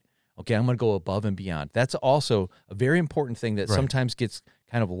that right? Okay, I'm going to go above and beyond. That's also a very important thing that sometimes gets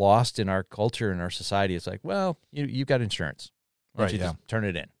kind of lost in our culture and our society. It's like, well, you got insurance. Why don't you just turn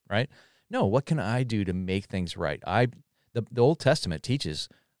it in, right? No, what can I do to make things right? The Old Testament teaches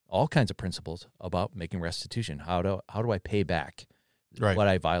all kinds of principles about making restitution. How do I pay back what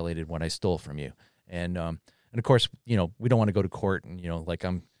I violated when I stole from you? And of course, we don't want to go to court and like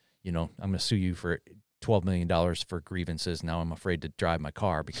I'm going to sue you for $12 million for grievances. Now I'm afraid to drive my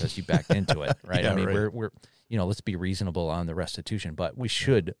car because you backed into it, right? Yeah, I mean, right. we're let's be reasonable on the restitution, but we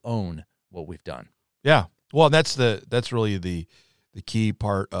should own what we've done. Yeah. Well, that's really the key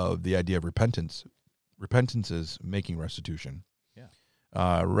part of the idea of repentance. Repentance is making restitution.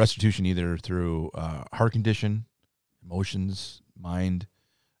 Yeah. Restitution either through heart condition, emotions, mind,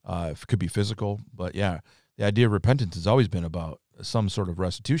 it could be physical, but yeah, the idea of repentance has always been about some sort of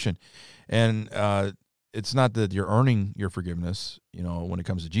restitution. And it's not that you're earning your forgiveness, when it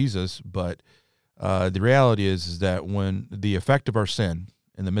comes to Jesus, but the reality is that when the effect of our sin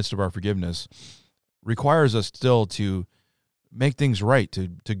in the midst of our forgiveness requires us still to make things right,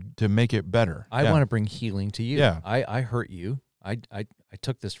 to make it better. I want to bring healing to you. Yeah. I hurt you. I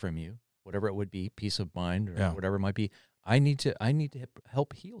took this from you, whatever it would be, peace of mind or whatever it might be. I need to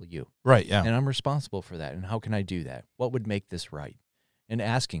help heal you. Right, yeah. And I'm responsible for that. And how can I do that? What would make this right? And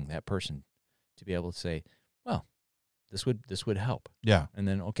asking that person to be able to say, well, this would help. Yeah. And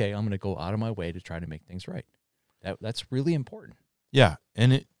then, okay, I'm going to go out of my way to try to make things right. That's really important. Yeah.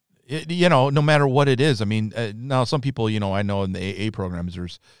 And it no matter what it is, I mean, now some people, I know in the AA programs,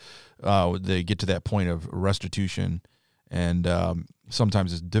 there's, they get to that point of restitution, and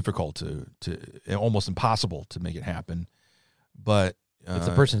sometimes it's difficult to almost impossible to make it happen. But if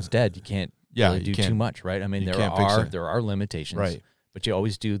the person's dead, you can't really do too much, right? I mean, there are limitations, right? But you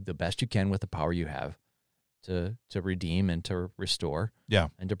always do the best you can with the power you have to redeem and to restore,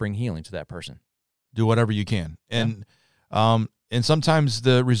 and to bring healing to that person. Do whatever you can, and sometimes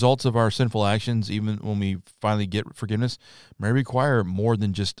the results of our sinful actions, even when we finally get forgiveness, may require more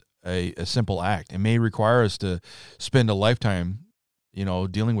than just a simple act. It may require us to spend a lifetime,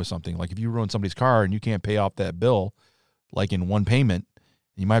 dealing with something. Like if you ruin somebody's car and you can't pay off that bill, like in one payment,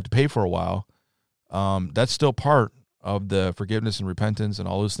 you might have to pay for a while. That's still part of the forgiveness and repentance and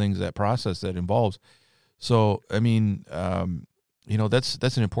all those things, that process that involves. So, I mean,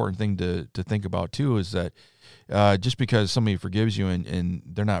 that's an important thing to think about too, is that just because somebody forgives you and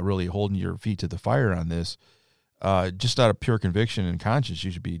they're not really holding your feet to the fire on this, just out of pure conviction and conscience,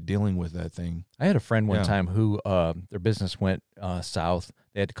 you should be dealing with that thing. I had a friend one time who their business went south.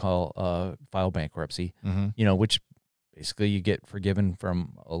 They had to file bankruptcy, which basically you get forgiven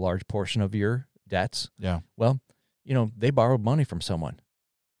from a large portion of your debts. Yeah. Well, they borrowed money from someone,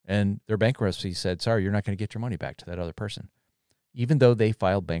 and their bankruptcy said, sorry, you're not going to get your money back to that other person. Even though they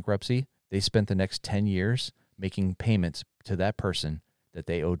filed bankruptcy, they spent the next 10 years making payments to that person that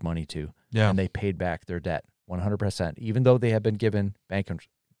they owed money to. Yeah. And they paid back their debt 100%, even though they had been given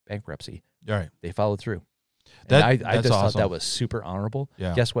bankruptcy. All right. They followed through. That- And I that's just thought awesome. that was super honorable.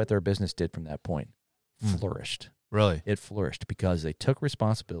 Yeah. Guess what their business did from that point? Flourished. Really? It flourished because they took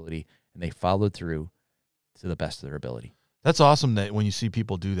responsibility and they followed through to the best of their ability. That's awesome that when you see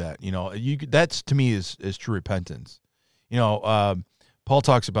people do that, that's to me is true repentance. Paul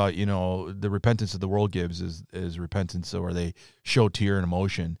talks about, the repentance that the world gives is repentance where they show tear and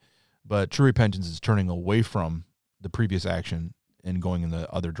emotion, but true repentance is turning away from the previous action and going in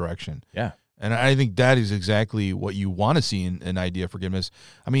the other direction. Yeah. And I think that is exactly what you want to see in an idea of forgiveness.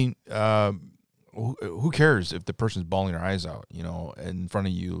 I mean, who cares if the person's bawling their eyes out, in front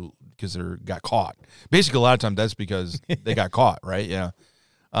of you because they got caught? Basically, a lot of times that's because they got caught, right? Yeah.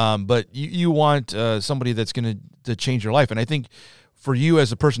 But you want somebody that's going to change your life. And I think for you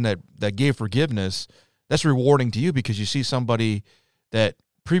as a person that gave forgiveness, that's rewarding to you because you see somebody that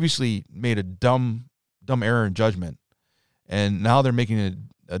previously made a dumb error in judgment, and now they're making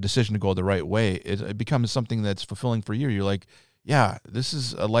a decision to go the right way. It becomes something that's fulfilling for you. You're like, yeah, this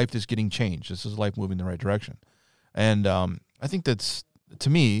is a life that's getting changed. This is a life moving in the right direction. And I think to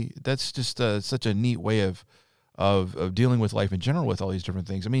me, that's just such a neat way of dealing with life in general with all these different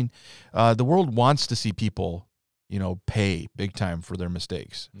things. I mean, the world wants to see people, pay big time for their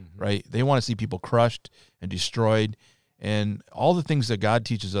mistakes, right? They want to see people crushed and destroyed. And all the things that God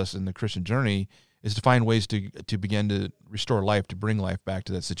teaches us in the Christian journey is to find ways to begin to restore life, to bring life back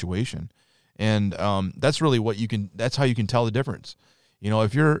to that situation. And that's really that's how you can tell the difference.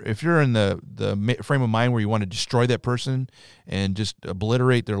 If you're in the frame of mind where you want to destroy that person and just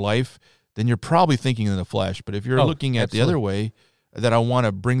obliterate their life, then you're probably thinking in the flesh. But if you're looking at the other way, that I want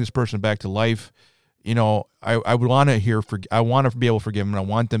to bring this person back to life, I would want to I want to be able to forgive them, and I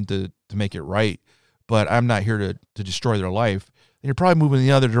want them to make it right. But I'm not here to destroy their life. Then you're probably moving in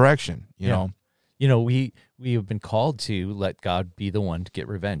the other direction. You know. We have been called to let God be the one to get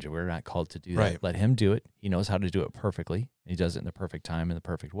revenge. We're not called to do that. Right. Let him do it. He knows how to do it perfectly. He does it in the perfect time, in the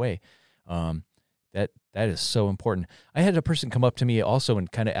perfect way. That is so important. I had a person come up to me also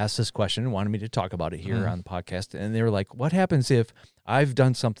and kind of ask this question and wanted me to talk about it here on the podcast. And they were like, what happens if I've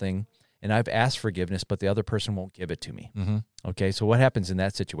done something and I've asked forgiveness, but the other person won't give it to me? Mm-hmm. Okay, so what happens in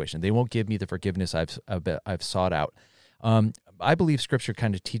that situation? They won't give me the forgiveness I've sought out. I believe Scripture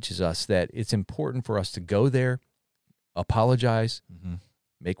kind of teaches us that it's important for us to go there, apologize,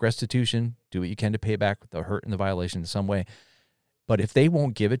 make restitution, do what you can to pay back the hurt and the violation in some way. But if they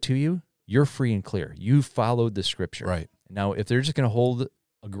won't give it to you, you're free and clear. You followed the Scripture. Right. Now, if they're just going to hold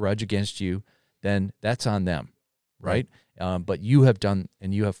a grudge against you, then that's on them, right? But you have done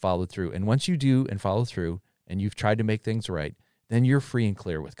and you have followed through. And once you do and follow through and you've tried to make things right, then you're free and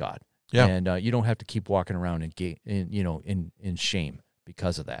clear with God. Yeah. And you don't have to keep walking around in shame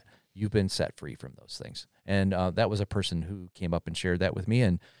because of that. You've been set free from those things. And that was a person who came up and shared that with me.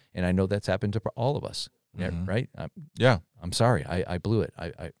 And I know that's happened to all of us, right? Yeah. I'm sorry. I blew it.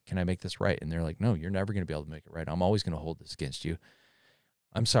 Can I make this right? And they're like, no, you're never going to be able to make it right. I'm always going to hold this against you.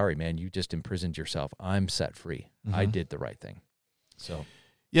 I'm sorry, man. You just imprisoned yourself. I'm set free. I did the right thing. So.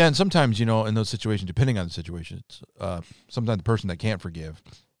 Yeah, and sometimes, in those situations, depending on the situations, sometimes the person that can't forgive,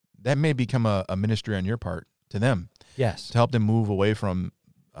 that may become a ministry on your part to them. Yes. To help them move away from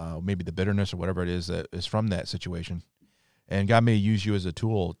maybe the bitterness or whatever it is that is from that situation. And God may use you as a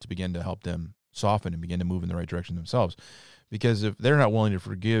tool to begin to help them soften and begin to move in the right direction themselves. Because if they're not willing to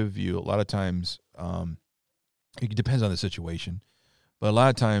forgive you, a lot of times, it depends on the situation. But a lot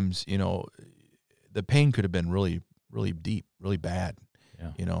of times, the pain could have been really, really deep, really bad.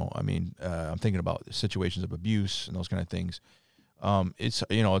 Yeah. I'm thinking about situations of abuse and those kind of things. It's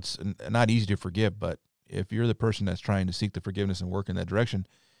not easy to forgive, but if you're the person that's trying to seek the forgiveness and work in that direction,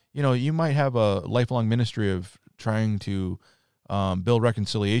 you might have a lifelong ministry of trying to build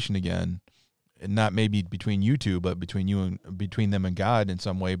reconciliation again, and not maybe between you two, but between them and God in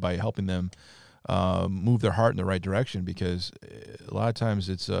some way by helping them move their heart in the right direction. Because a lot of times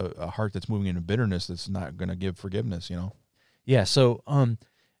it's a heart that's moving into bitterness that's not going to give forgiveness. Yeah. So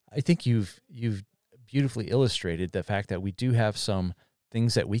I think you've beautifully illustrated the fact that we do have some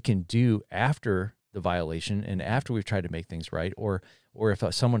things that we can do after the violation and after we've tried to make things right, or if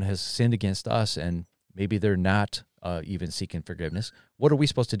someone has sinned against us and maybe they're not even seeking forgiveness, what are we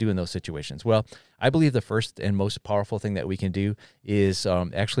supposed to do in those situations? Well, I believe the first and most powerful thing that we can do is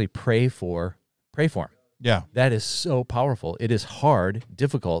actually pray for them. Yeah. That is so powerful. It is hard,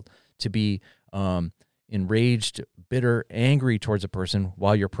 difficult to be enraged, bitter, angry towards a person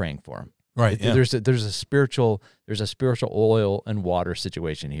while you're praying for them. Right. Yeah. There's a spiritual oil and water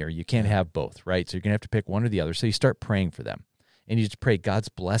situation here. You can't have both, right? So you're gonna have to pick one or the other. So you start praying for them, and you just pray God's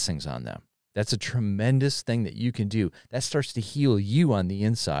blessings on them. That's a tremendous thing that you can do. That starts to heal you on the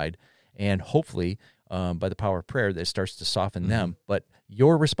inside, and hopefully, by the power of prayer, that starts to soften them. But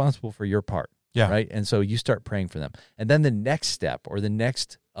you're responsible for your part. Yeah. Right. And so you start praying for them. And then the next step, or the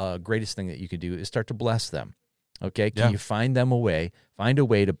next greatest thing that you can do, is start to bless them. Okay. Can you find a way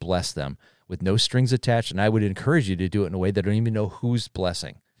to bless them with no strings attached? And I would encourage you to do it in a way that don't even know who's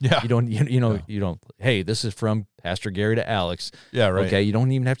blessing. Yeah. You don't, hey, this is from Pastor Gary to Alex. Yeah. Right. Okay. You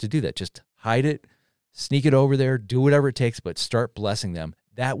don't even have to do that. Just hide it, sneak it over there, do whatever it takes, but start blessing them.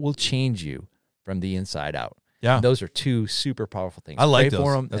 That will change you from the inside out. Yeah. And those are two super powerful things. I like Pray those.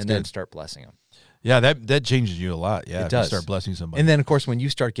 for them That's and good. then start blessing them. Yeah, that changes you a lot. Yeah, It if you does. start blessing somebody. And then, of course, when you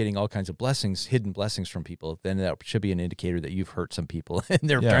start getting all kinds of blessings, hidden blessings from people, then that should be an indicator that you've hurt some people and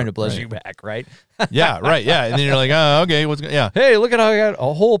they're trying to bless you back, right? Yeah, right. Yeah, and then you're like, oh, okay, what's going? Yeah, Hey, look at how I got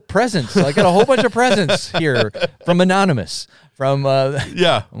a whole presents. I got a whole bunch of presents here from Anonymous.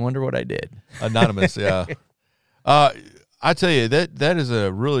 yeah, I wonder what I did. Anonymous. Yeah. I tell you that is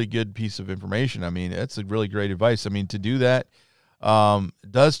a really good piece of information. I mean, that's a really great advice. I mean, to do that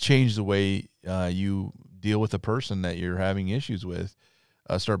does change the way you deal with a person that you're having issues with.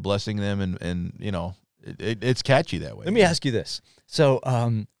 Start blessing them, and it's catchy that way. Let me ask you this. So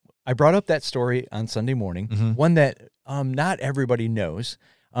I brought up that story on Sunday morning, one that not everybody knows.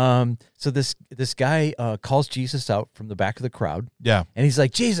 So this guy calls Jesus out from the back of the crowd. Yeah. And he's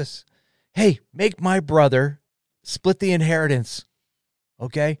like, Jesus, hey, make my brother split the inheritance.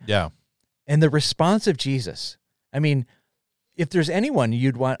 Okay? Yeah. And the response of Jesus, I mean, if there's anyone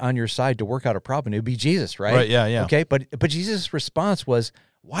you'd want on your side to work out a problem, it would be Jesus, right? Right, yeah. Okay, but Jesus' response was,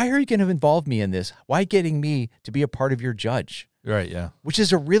 why are you going to involve me in this? Why getting me to be a part of your judge? Right, yeah. Which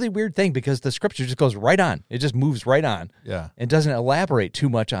is a really weird thing because the scripture just goes right on. It just moves right on. Yeah. It doesn't elaborate too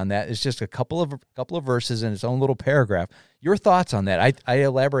much on that. It's just a couple of verses in its own little paragraph. Your thoughts on that? I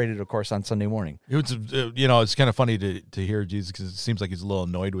elaborated, of course, on Sunday morning. It's kind of funny to hear Jesus because it seems like he's a little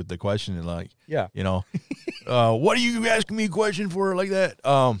annoyed with the question and like, Yeah. What are you asking me a question for like that?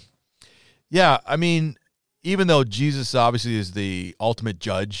 Yeah, I mean, even though Jesus obviously is the ultimate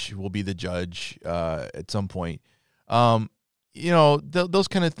judge, will be the judge at some point, those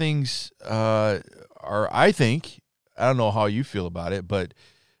kind of things are, I think, I don't know how you feel about it, but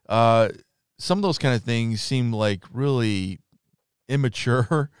some of those kind of things seem like really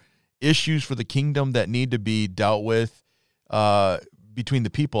immature issues for the kingdom that need to be dealt with between the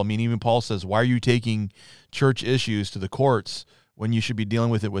people. I mean, even Paul says, why are you taking church issues to the courts when you should be dealing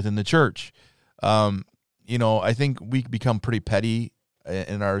with it within the church? I think we become pretty petty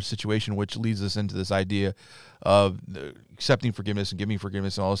in our situation, which leads us into this idea of accepting forgiveness and giving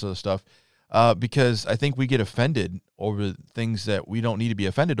forgiveness and all this other stuff, because I think we get offended over things that we don't need to be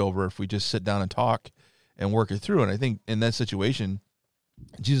offended over if we just sit down and talk and work it through. And I think in that situation,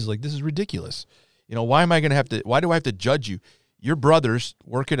 Jesus is like, this is ridiculous. Why do I have to judge you? Your brothers,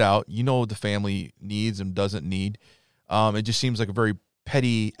 work it out. You know what the family needs and doesn't need. It just seems like a very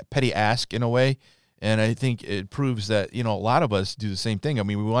petty ask in a way. And I think it proves that, a lot of us do the same thing. I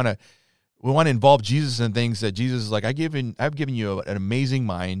mean, we want to involve Jesus in things that Jesus is like, I've given you an amazing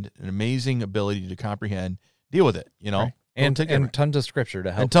mind, an amazing ability to comprehend, deal with it, Right. And tons of scripture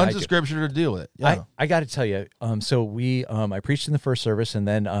to help. And tons of scripture to deal with it. Yeah. I got to tell you, so I preached in the first service, and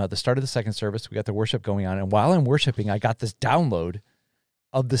then the start of the second service, we got the worship going on. And while I'm worshiping, I got this download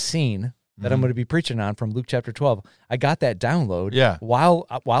of the scene that I'm going to be preaching on from Luke chapter 12. I got that download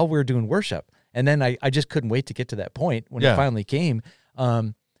while we were doing worship. And then I just couldn't wait to get to that point when it finally came.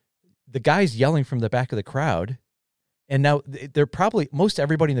 The guy's yelling from the back of the crowd. And now they're probably, most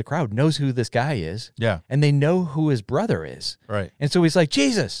everybody in the crowd knows who this guy is. Yeah. And they know who his brother is. Right. And so he's like,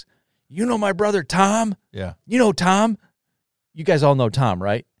 Jesus, you know my brother Tom? Yeah. You know Tom? You guys all know Tom,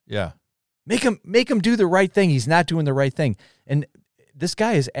 right? Yeah. Make him do the right thing. He's not doing the right thing. And this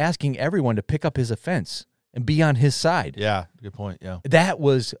guy is asking everyone to pick up his offense and be on his side. Yeah. Good point. Yeah. That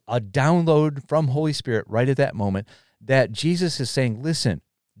was a download from Holy Spirit right at that moment that Jesus is saying, listen,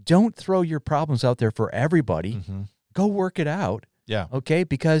 don't throw your problems out there for everybody. Mm-hmm. Go work it out. Yeah. Okay?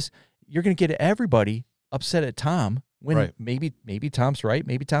 Because you're going to get everybody upset at Tom when maybe Tom's right,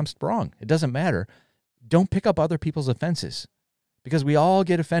 maybe Tom's wrong. It doesn't matter. Don't pick up other people's offenses because we all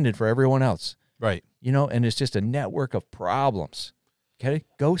get offended for everyone else. Right. And it's just a network of problems. Okay?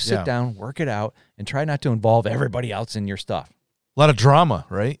 Go sit down, work it out, and try not to involve everybody else in your stuff. A lot of drama,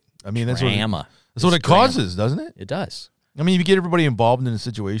 right? I mean, that's what it causes, doesn't it? It does. I mean, if you get everybody involved in a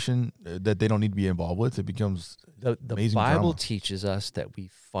situation that they don't need to be involved with, it becomes the amazing Bible drama. teaches us that we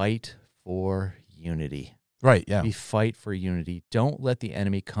fight for unity. Right, yeah. We fight for unity. Don't let the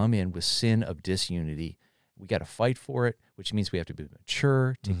enemy come in with sin of disunity. We got to fight for it, which means we have to be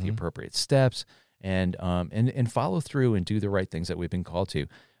mature, take the appropriate steps, and follow through and do the right things that we've been called to.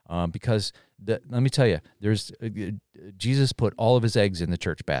 Because let me tell you, Jesus put all of his eggs in the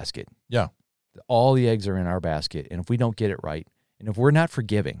church basket. Yeah. All the eggs are in our basket, and if we don't get it right, and if we're not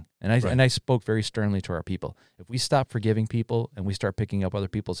forgiving, and I spoke very sternly to our people, if we stop forgiving people and we start picking up other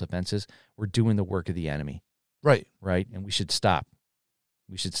people's offenses, we're doing the work of the enemy. Right. Right? And we should stop.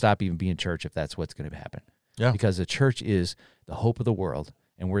 We should stop even being church if that's what's going to happen. Yeah. Because the church is the hope of the world.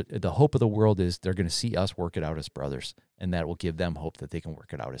 And the hope of the world is they're going to see us work it out as brothers. And that will give them hope that they can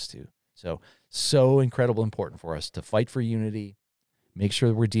work it out as two. So incredible important for us to fight for unity, make sure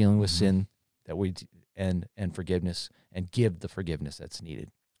that we're dealing with sin and forgiveness, and give the forgiveness that's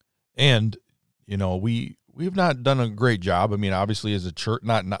needed. And, we've not done a great job. I mean, obviously as a church,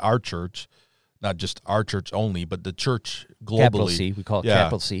 not our church, not just our church only, but the church globally. Capital C, we call it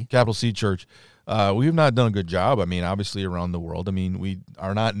capital C. Capital C Church. We have not done a good job. I mean, obviously around the world. I mean, we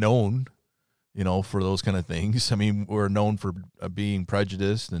are not known, for those kind of things. I mean, we're known for being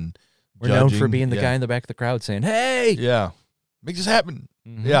prejudiced and we're judging. known for being the guy in the back of the crowd saying, "Hey, yeah, make this happen."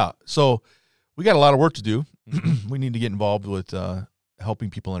 Yeah, so we got a lot of work to do. We need to get involved with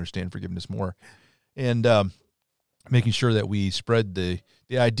helping people understand forgiveness more, and making sure that we spread the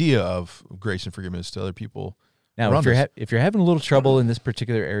idea of grace and forgiveness to other people. Now, if you're having a little trouble in this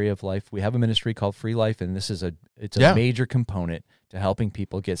particular area of life, we have a ministry called Free Life, and this is a major component to helping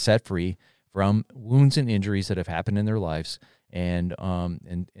people get set free from wounds and injuries that have happened in their lives, and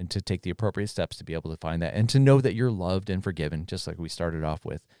to take the appropriate steps to be able to find that, and to know that you're loved and forgiven, just like we started off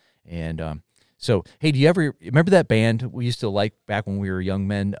with. And so, hey, do you ever remember that band we used to like back when we were young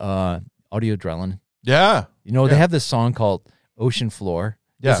men, Audiodrenaline? Yeah. They have this song called Ocean Floor.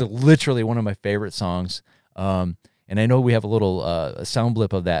 Yeah. It's literally one of my favorite songs. And I know we have a little a sound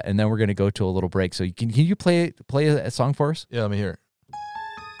blip of that, and then we're going to go to a little break. So can you play a song for us? Yeah, let me hear it.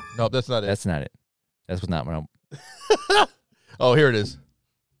 No, that's not it. That's not it. That's not what I'm... Oh, here it is.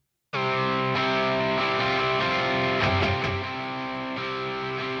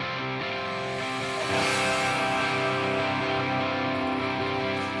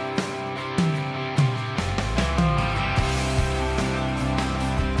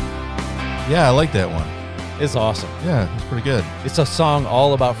 Yeah, I like that one. It's awesome. Yeah, it's pretty good. It's a song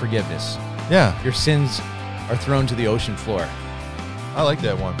all about forgiveness. Yeah. Your sins are thrown to the ocean floor. I like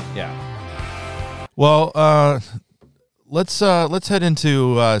that one. Yeah. Well, let's head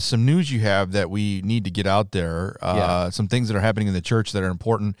into some news you have that we need to get out there. Some things that are happening in the church that are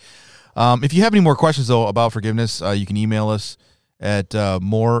important. If you have any more questions, though, about forgiveness, you can email us at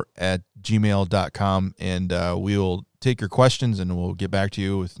more@gmail.com, and we'll take your questions and we'll get back to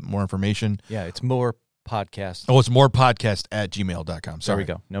you with more information. Yeah, it's more podcast. Oh, it's morepodcast@gmail.com. Sorry.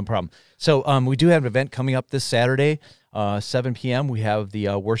 There we go. No problem. So we do have an event coming up this Saturday, 7 p.m. We have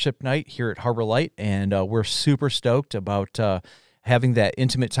the worship night here at Harbor Light, and we're super stoked about having that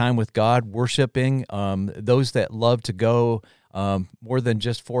intimate time with God, worshiping. Those that love to go more than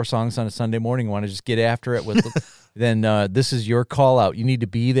just 4 songs on a Sunday morning, want to just get after it with, then this is your call out. You need to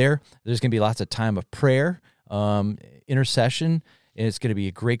be there. There's going to be lots of time of prayer, intercession, and it's going to be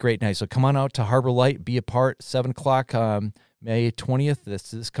a great, great night. So come on out to Harbor Light, be a part, 7 o'clock, May 20th,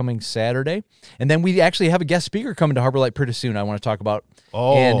 this coming Saturday. And then we actually have a guest speaker coming to Harbor Light pretty soon I want to talk about.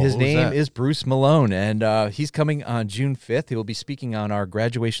 Oh, and his name is Bruce Malone, and he's coming on June 5th. He will be speaking on our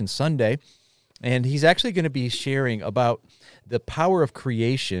graduation Sunday, and he's actually going to be sharing about the power of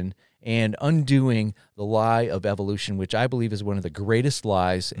creation and undoing the lie of evolution, which I believe is one of the greatest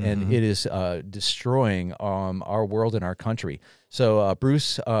lies, and it is destroying our world and our country. So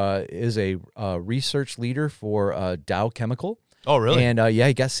Bruce is a research leader for Dow Chemical. Oh, really? And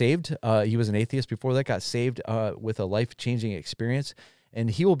he got saved. He was an atheist before that, got saved with a life-changing experience. And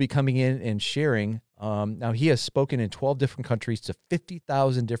he will be coming in and sharing. Now, he has spoken in 12 different countries to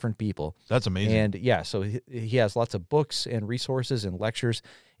 50,000 different people. That's amazing. And, yeah, so he has lots of books and resources and lectures.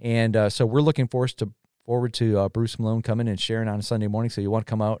 And so we're looking forward to Bruce Malone coming and sharing on a Sunday morning. So you want to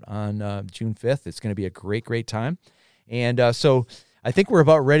come out on June 5th. It's going to be a great, great time. And so I think we're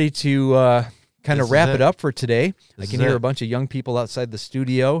about ready to kind of wrap it up for today. I can hear a bunch of young people outside the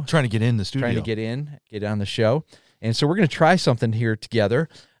studio. Trying to get in the studio. Trying to get on the show. And so we're going to try something here together,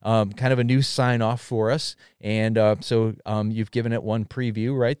 kind of a new sign-off for us. And so you've given it one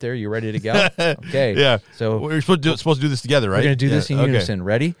preview right there. You ready to go? Okay. Yeah. So we're supposed to do this together, right? We're going to do this in unison.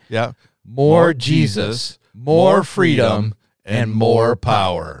 Ready? Yeah. More Jesus, more freedom, and more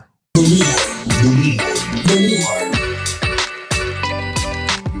power.